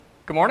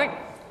Good morning.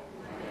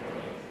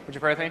 Would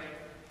you pray with me?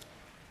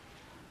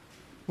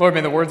 Lord,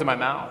 may the words of my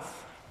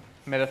mouth,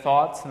 may the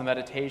thoughts and the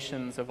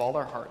meditations of all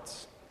our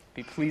hearts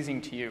be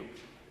pleasing to you,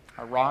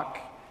 our rock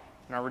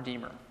and our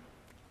Redeemer.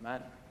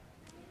 Amen.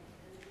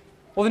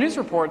 Well, the news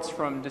reports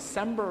from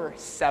December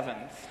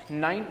 7th,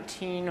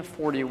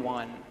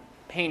 1941,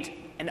 paint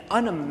an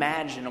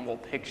unimaginable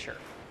picture.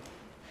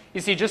 You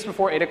see, just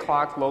before 8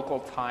 o'clock local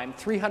time,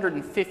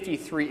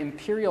 353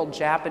 Imperial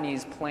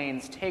Japanese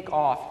planes take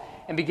off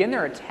and begin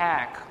their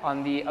attack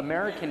on the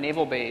American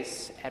naval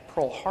base at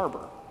Pearl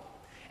Harbor.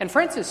 And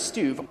Francis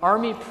Stuve,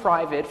 Army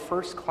Private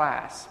First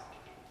Class,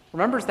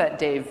 remembers that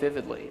day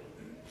vividly.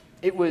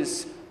 It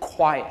was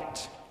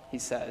quiet, he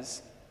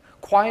says.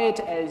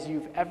 Quiet as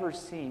you've ever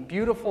seen.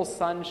 Beautiful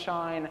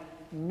sunshine,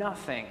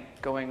 nothing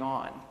going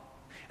on.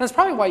 And that's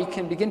probably why you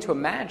can begin to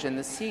imagine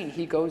the scene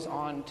he goes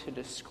on to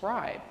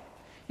describe.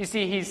 You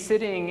see, he's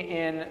sitting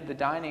in the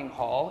dining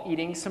hall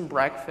eating some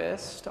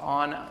breakfast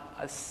on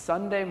a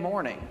Sunday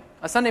morning.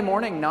 A Sunday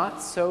morning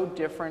not so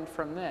different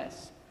from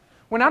this.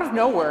 When out of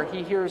nowhere,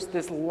 he hears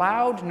this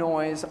loud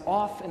noise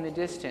off in the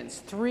distance.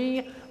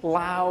 3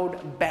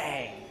 loud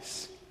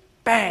bangs.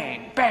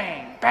 Bang,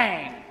 bang,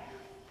 bang.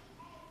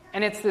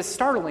 And it's this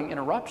startling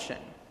interruption.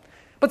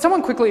 But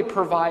someone quickly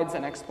provides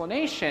an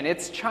explanation.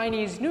 It's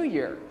Chinese New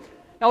Year.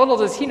 Now, little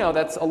does he know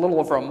that's a little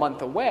over a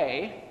month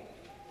away,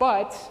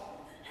 but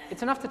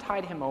it's enough to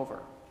tide him over.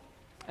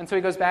 And so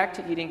he goes back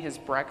to eating his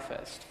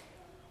breakfast,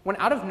 when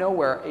out of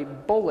nowhere, a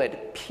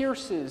bullet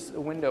pierces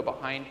the window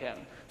behind him,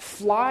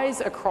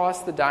 flies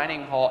across the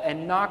dining hall,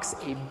 and knocks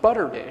a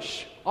butter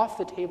dish off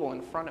the table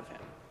in front of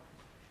him.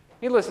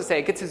 Needless to say,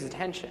 it gets his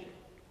attention.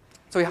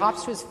 So he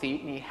hops to his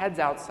feet and he heads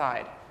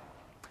outside.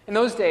 In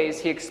those days,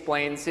 he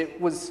explains,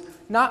 it was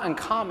not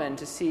uncommon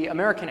to see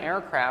American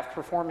aircraft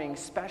performing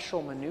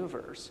special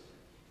maneuvers.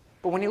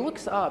 But when he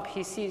looks up,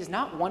 he sees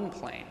not one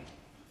plane,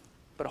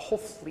 but a whole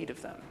fleet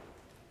of them.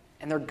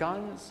 And their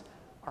guns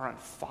are on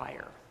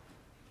fire.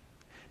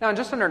 Now, in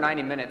just under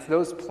 90 minutes,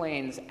 those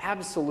planes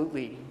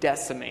absolutely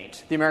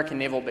decimate the American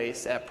naval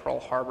base at Pearl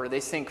Harbor. They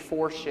sink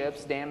 4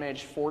 ships,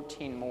 damage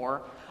 14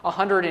 more.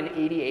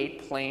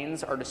 188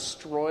 planes are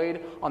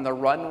destroyed on the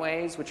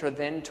runways, which are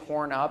then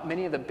torn up.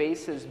 Many of the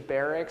base's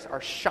barracks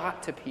are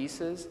shot to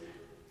pieces.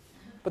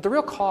 But the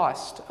real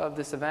cost of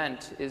this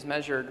event is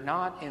measured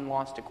not in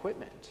lost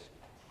equipment,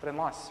 but in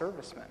lost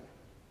servicemen.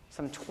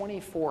 Some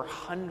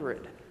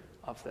 2,400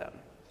 of them.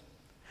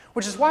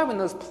 Which is why when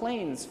those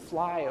planes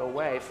fly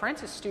away,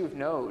 Francis Stuve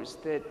knows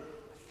that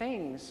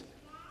things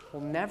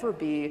will never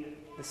be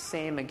the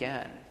same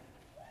again.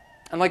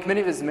 And like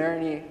many of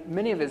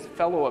his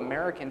fellow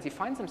Americans, he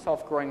finds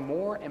himself growing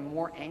more and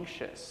more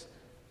anxious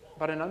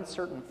about an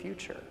uncertain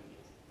future.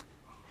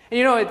 And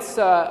you know, it's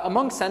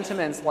among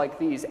sentiments like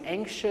these,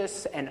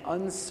 anxious and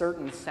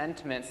uncertain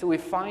sentiments, that we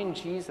find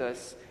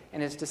Jesus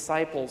and his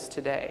disciples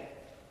today.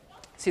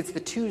 See, it's the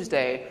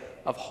Tuesday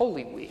of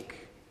Holy Week.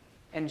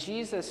 And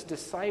Jesus'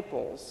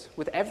 disciples,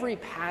 with every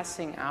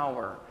passing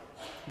hour,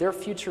 their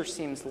future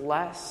seems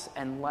less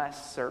and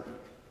less certain.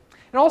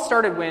 It all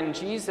started when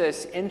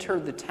Jesus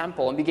entered the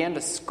temple and began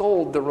to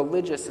scold the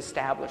religious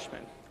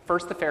establishment.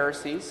 First the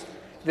Pharisees,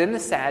 then the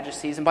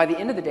Sadducees, and by the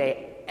end of the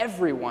day,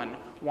 everyone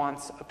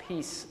wants a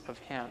piece of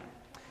him.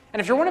 And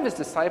if you're one of his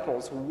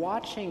disciples,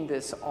 watching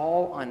this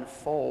all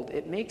unfold,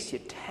 it makes you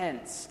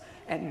tense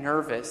and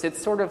nervous.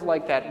 It's sort of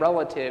like that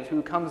relative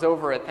who comes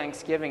over at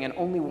Thanksgiving and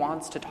only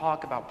wants to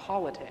talk about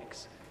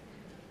politics.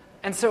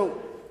 And so,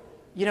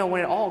 you know,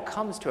 when it all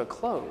comes to a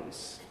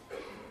close,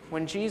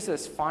 when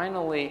Jesus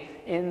finally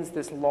ends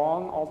this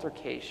long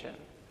altercation,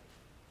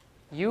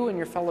 you and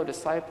your fellow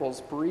disciples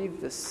breathe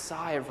this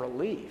sigh of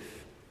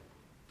relief.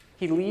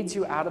 He leads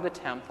you out of the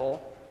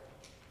temple,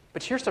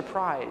 but to your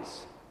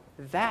surprise,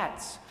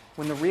 that's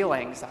when the real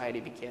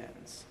anxiety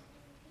begins.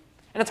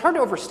 And it's hard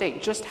to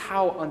overstate just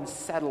how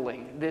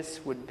unsettling this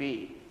would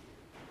be.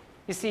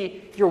 You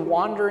see, you're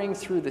wandering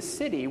through the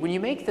city when you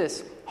make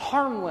this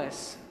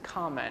harmless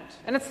comment.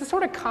 And it's the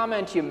sort of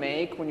comment you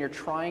make when you're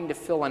trying to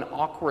fill an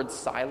awkward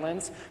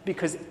silence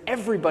because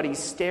everybody's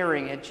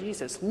staring at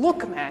Jesus.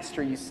 "Look,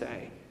 Master," you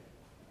say.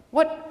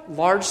 "What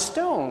large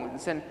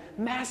stones and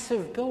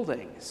massive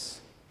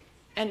buildings."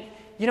 And,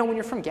 you know, when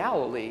you're from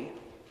Galilee,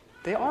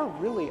 they are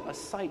really a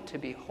sight to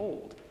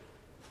behold.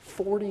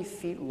 40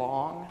 feet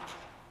long,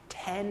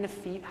 10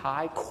 feet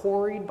high,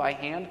 quarried by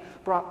hand,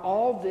 brought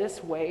all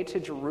this way to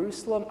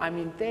Jerusalem. I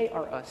mean, they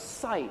are a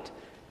sight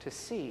to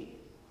see.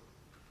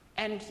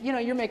 And, you know,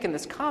 you're making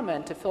this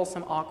comment to fill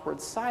some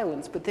awkward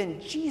silence, but then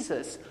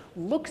Jesus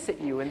looks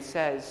at you and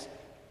says,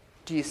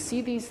 "Do you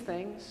see these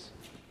things?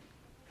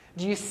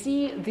 Do you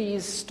see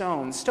these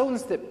stones?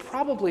 Stones that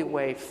probably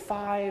weigh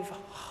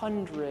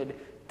 500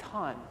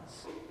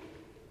 tons.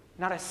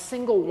 Not a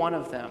single one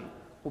of them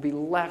will be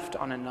left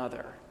on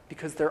another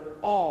because they're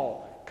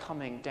all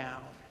coming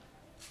down."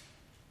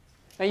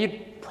 Now,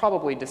 you'd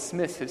probably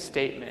dismiss his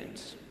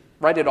statement,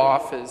 write it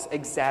off as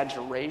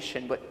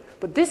exaggeration,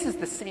 but this is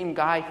the same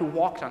guy who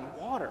walked on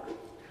water,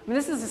 I mean,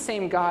 this is the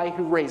same guy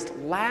who raised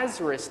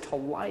Lazarus to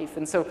life.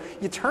 And so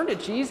you turn to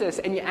Jesus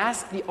and you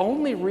ask the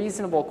only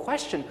reasonable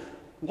question,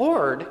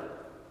 Lord,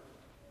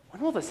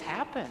 when will this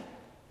happen?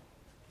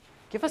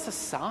 Give us a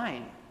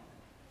sign.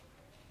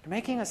 You're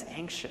making us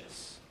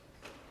anxious.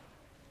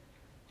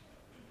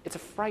 It's a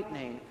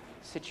frightening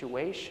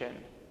situation.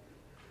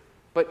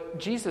 But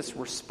Jesus'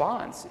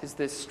 response is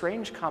this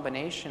strange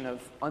combination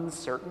of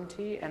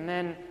uncertainty and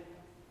then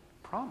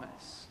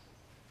promise.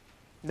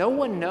 No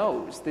one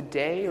knows the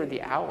day or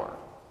the hour.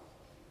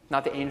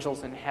 Not the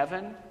angels in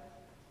heaven,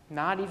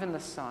 not even the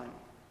Son,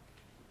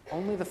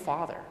 only the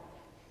Father.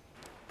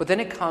 But then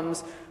it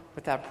comes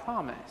with that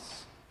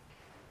promise.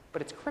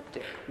 But it's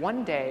cryptic.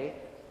 One day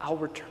I'll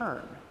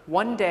return.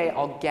 One day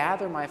I'll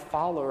gather my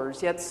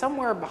followers, yet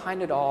somewhere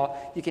behind it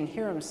all, you can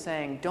hear him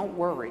saying, don't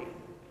worry,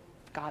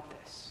 I've got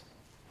this.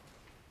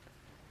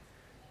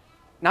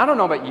 Now, I don't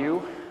know about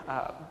you,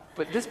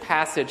 but this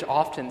passage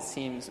often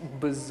seems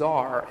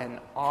bizarre and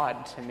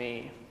odd to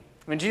me.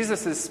 When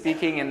Jesus is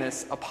speaking in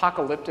this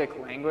apocalyptic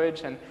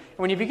language, and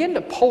when you begin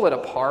to pull it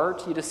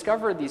apart, you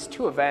discover these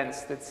two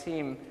events that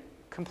seem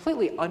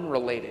completely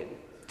unrelated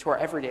to our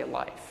everyday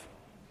life.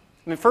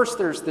 I mean, first,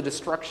 there's the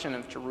destruction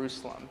of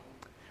Jerusalem.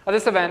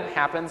 This event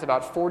happens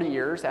about 40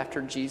 years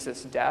after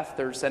Jesus' death.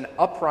 There's an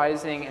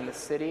uprising in the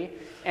city,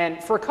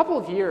 and for a couple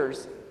of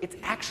years, it's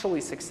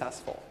actually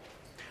successful.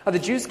 The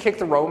Jews kick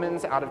the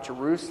Romans out of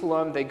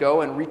Jerusalem. They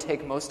go and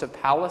retake most of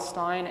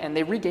Palestine, and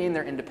they regain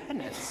their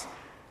independence.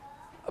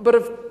 But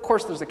of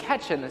course, there's a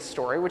catch in this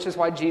story, which is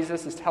why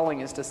Jesus is telling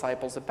his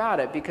disciples about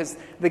it, because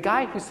the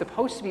guy who's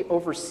supposed to be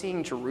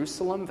overseeing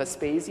Jerusalem,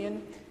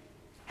 Vespasian,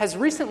 has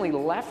recently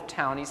left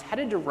town. He's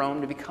headed to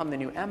Rome to become the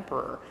new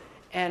emperor.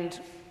 And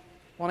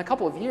well, in a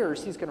couple of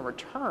years, he's going to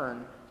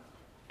return,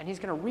 and he's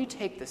going to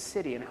retake the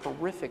city in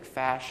horrific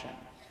fashion.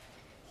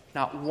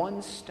 Not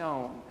one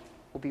stone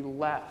will be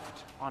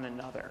left on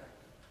another.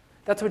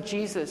 That's what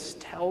Jesus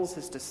tells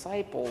his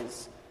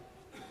disciples,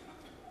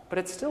 but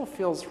it still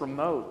feels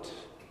remote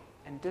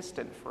and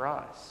distant for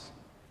us.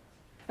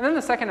 And then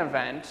the second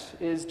event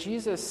is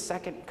Jesus'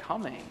 second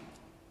coming.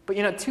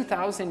 But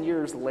 2,000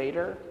 years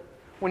later,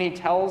 when he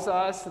tells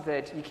us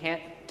that you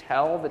can't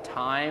tell the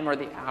time or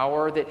the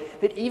hour,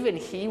 that even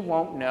he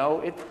won't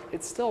know,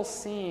 it still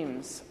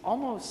seems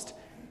almost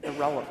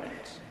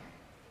irrelevant.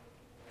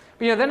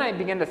 But then I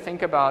begin to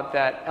think about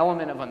that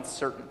element of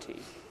uncertainty,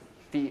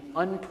 the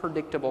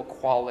unpredictable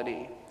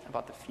quality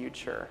about the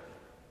future.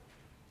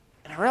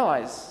 And I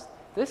realize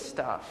this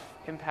stuff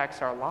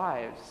impacts our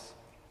lives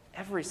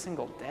every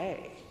single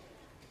day.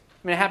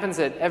 I mean, it happens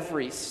at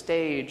every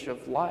stage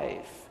of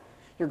life.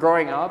 You're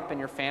growing up and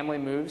your family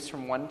moves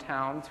from one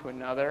town to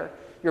another.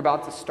 You're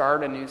about to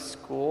start a new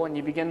school and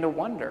you begin to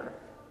wonder,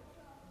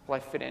 will I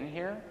fit in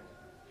here?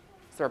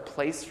 Is there a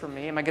place for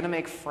me? Am I going to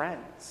make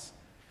friends?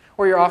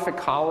 Or you're off at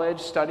college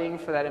studying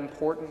for that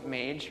important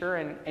major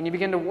and you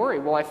begin to worry,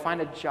 will I find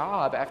a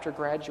job after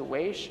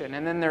graduation?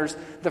 And then there's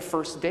the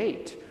first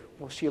date.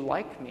 Will she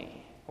like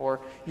me? Or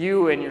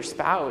you and your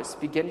spouse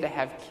begin to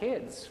have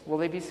kids. Will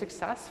they be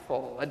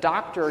successful? A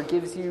doctor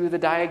gives you the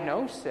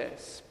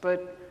diagnosis,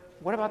 but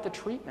what about the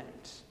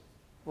treatment?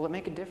 Will it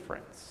make a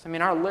difference? I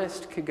mean, our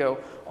list could go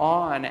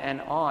on and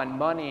on.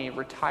 Money,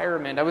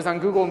 retirement. I was on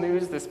Google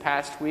News this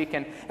past week,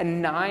 and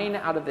 9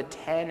 out of the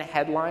 10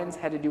 headlines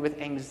had to do with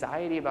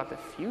anxiety about the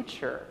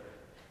future.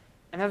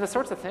 And they're the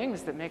sorts of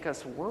things that make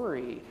us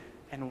worry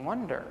and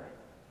wonder.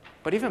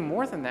 But even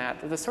more than that,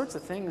 they're the sorts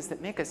of things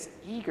that make us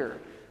eager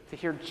to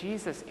hear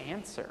Jesus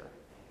answer,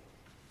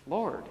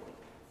 Lord,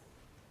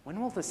 when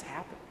will this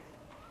happen?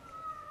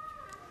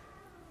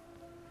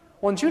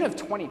 Well, in June of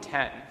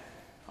 2010,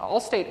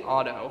 Allstate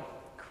Auto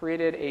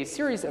created a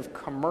series of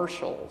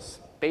commercials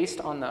based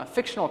on the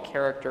fictional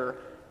character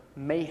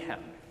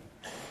Mayhem.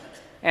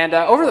 And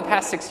over the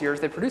past 6 years,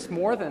 they produced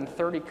more than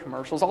 30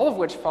 commercials, all of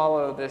which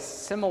follow this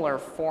similar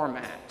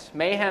format.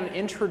 Mayhem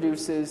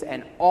introduces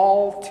an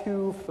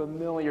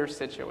all-too-familiar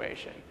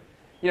situation.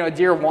 A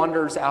deer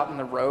wanders out in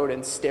the road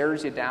and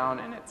stares you down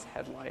in its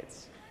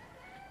headlights.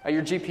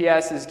 Your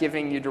GPS is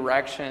giving you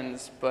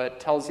directions, but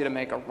tells you to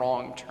make a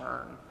wrong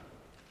turn.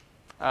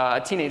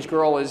 A teenage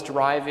girl is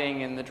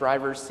driving in the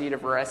driver's seat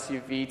of her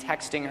SUV,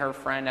 texting her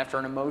friend after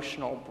an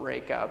emotional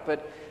breakup.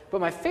 But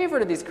my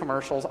favorite of these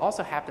commercials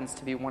also happens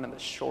to be one of the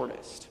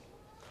shortest.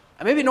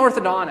 I may be an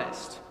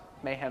orthodontist,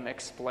 Mayhem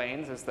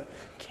explains as the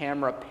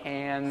camera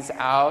pans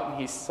out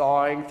and he's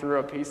sawing through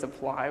a piece of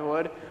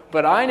plywood,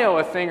 but I know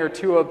a thing or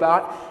two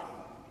about...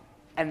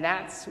 And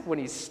that's when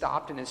he's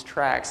stopped in his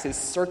tracks. His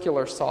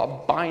circular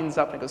saw binds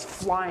up and goes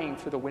flying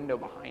through the window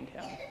behind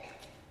him.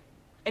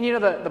 And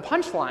the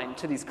punchline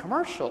to these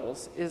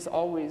commercials is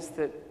always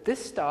that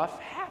this stuff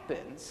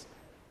happens,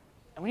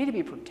 and we need to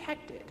be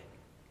protected.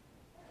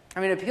 I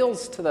mean, it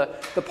appeals to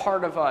the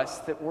part of us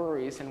that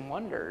worries and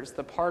wonders,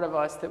 the part of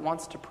us that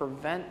wants to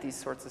prevent these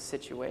sorts of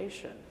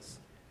situations.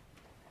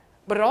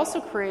 But it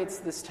also creates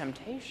this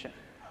temptation.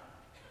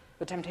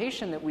 The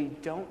temptation that we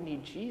don't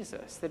need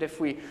Jesus, that if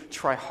we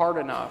try hard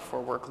enough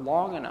or work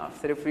long enough,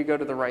 that if we go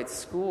to the right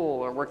school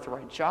or work the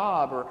right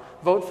job or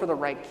vote for the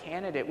right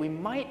candidate, we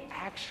might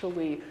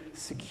actually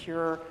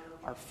secure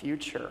our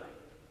future.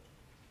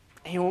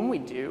 And when we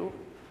do,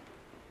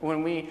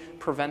 when we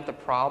prevent the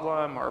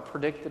problem or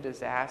predict the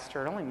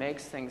disaster, it only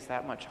makes things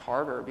that much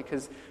harder,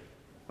 because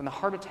when the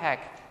heart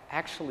attack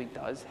actually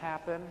does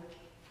happen,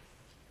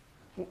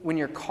 when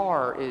your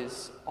car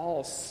is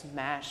all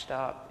smashed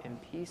up in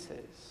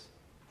pieces,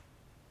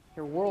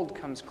 your world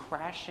comes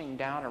crashing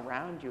down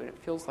around you and it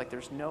feels like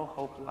there's no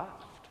hope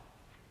left.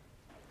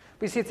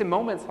 But you see, it's in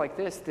moments like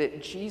this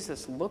that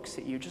Jesus looks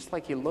at you just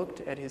like he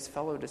looked at his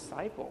fellow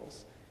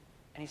disciples,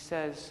 and he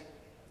says,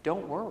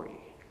 don't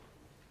worry,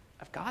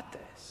 I've got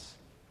this.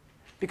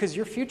 Because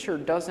your future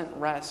doesn't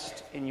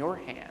rest in your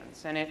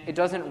hands, and it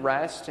doesn't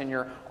rest in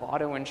your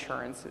auto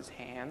insurance's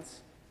hands.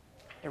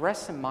 It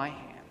rests in my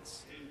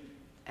hands,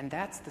 and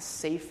that's the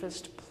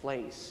safest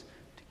place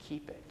to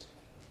keep it.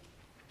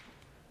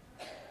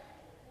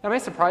 Now, it may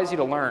surprise you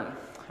to learn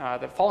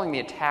that following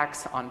the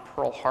attacks on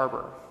Pearl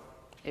Harbor,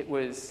 it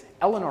was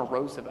Eleanor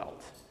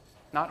Roosevelt,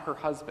 not her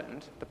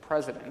husband, the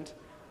president,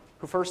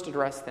 who first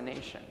addressed the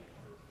nation.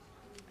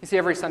 You see,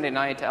 every Sunday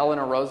night,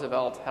 Eleanor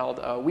Roosevelt held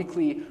a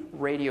weekly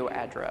radio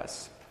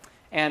address.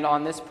 And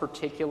on this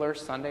particular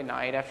Sunday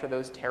night, after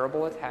those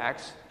terrible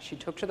attacks, she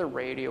took to the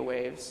radio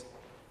waves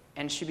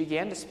and she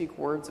began to speak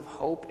words of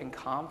hope and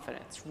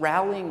confidence,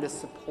 rallying the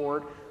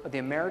support of the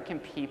American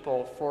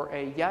people for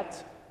a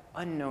yet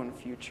unknown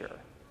future.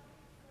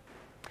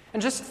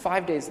 And just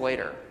 5 days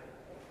later,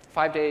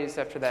 5 days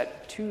after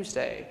that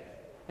Tuesday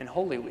in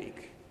Holy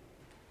Week,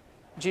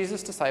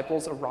 Jesus'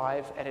 disciples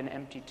arrive at an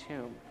empty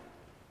tomb.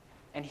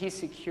 And he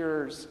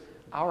secures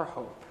our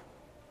hope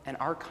and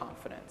our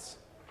confidence.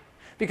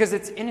 Because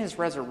it's in his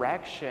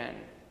resurrection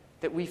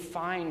that we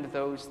find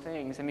those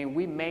things. I mean,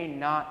 we may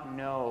not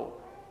know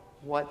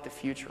what the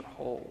future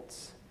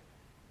holds,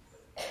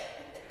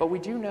 but we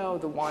do know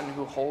the one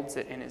who holds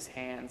it in his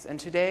hands. And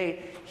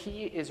today,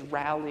 he is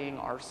rallying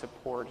our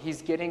support.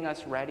 He's getting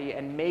us ready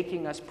and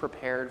making us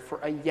prepared for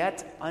a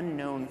yet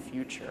unknown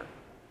future.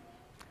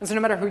 And so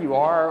no matter who you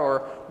are or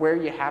where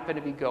you happen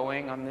to be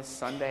going on this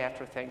Sunday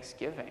after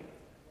Thanksgiving,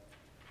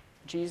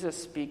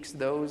 Jesus speaks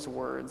those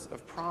words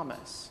of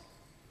promise.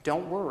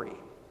 Don't worry,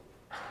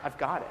 I've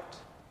got it.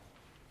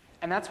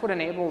 And that's what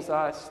enables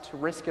us to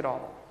risk it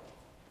all,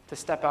 to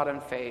step out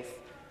in faith,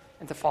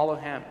 and to follow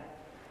him.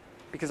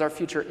 Because our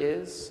future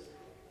is,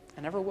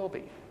 and ever will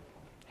be,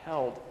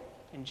 held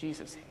in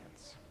Jesus'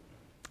 hands.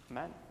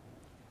 Amen.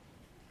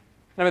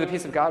 Now may the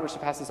peace of God, which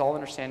surpasses all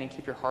understanding,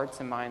 keep your hearts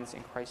and minds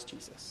in Christ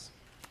Jesus.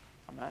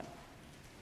 Amen.